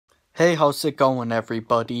Hey, how's it going,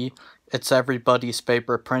 everybody? It's everybody's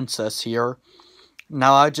favorite princess here.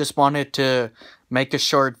 Now, I just wanted to make a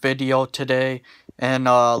short video today and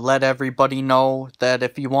let everybody know that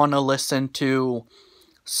if you want to listen to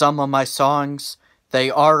some of my songs, they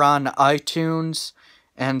are on iTunes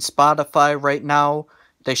and Spotify right now.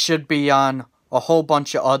 They should be on a whole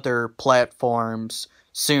bunch of other platforms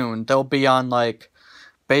soon. They'll be on,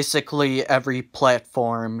 basically every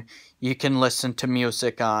platform you can listen to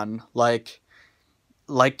music on. Like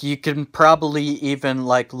you can probably even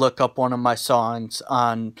look up one of my songs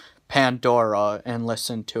on Pandora and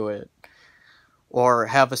listen to it, or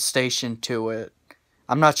have a station to it.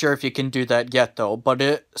 I'm not sure if you can do that yet though,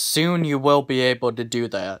 but soon you will be able to do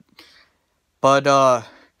that. But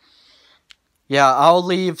yeah, I'll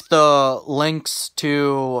leave the links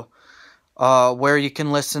to where you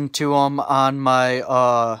can listen to them on my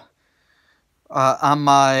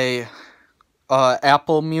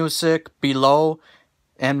Apple Music below,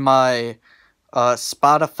 and my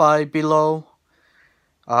Spotify below.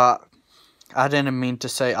 I didn't mean to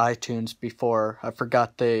say iTunes before. I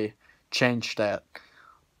forgot they changed that.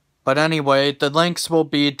 But anyway, the links will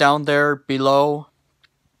be down there below.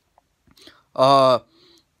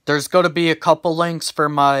 There's going to be a couple links for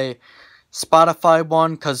my Spotify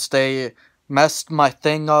one, because they messed my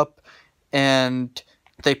thing up, and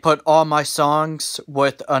they put all my songs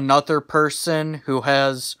with another person who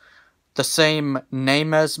has the same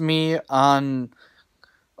name as me on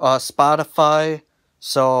Spotify.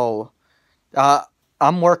 So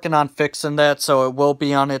I'm working on fixing that, so it will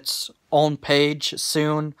be on its own page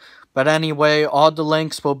soon. But anyway, all the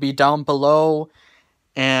links will be down below,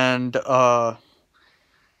 and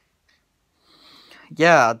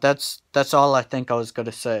yeah, that's all I think I was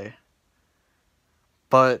gonna say.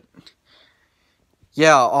 But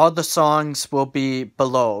yeah, all the songs will be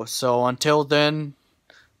below. So until then,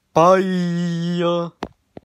 bye.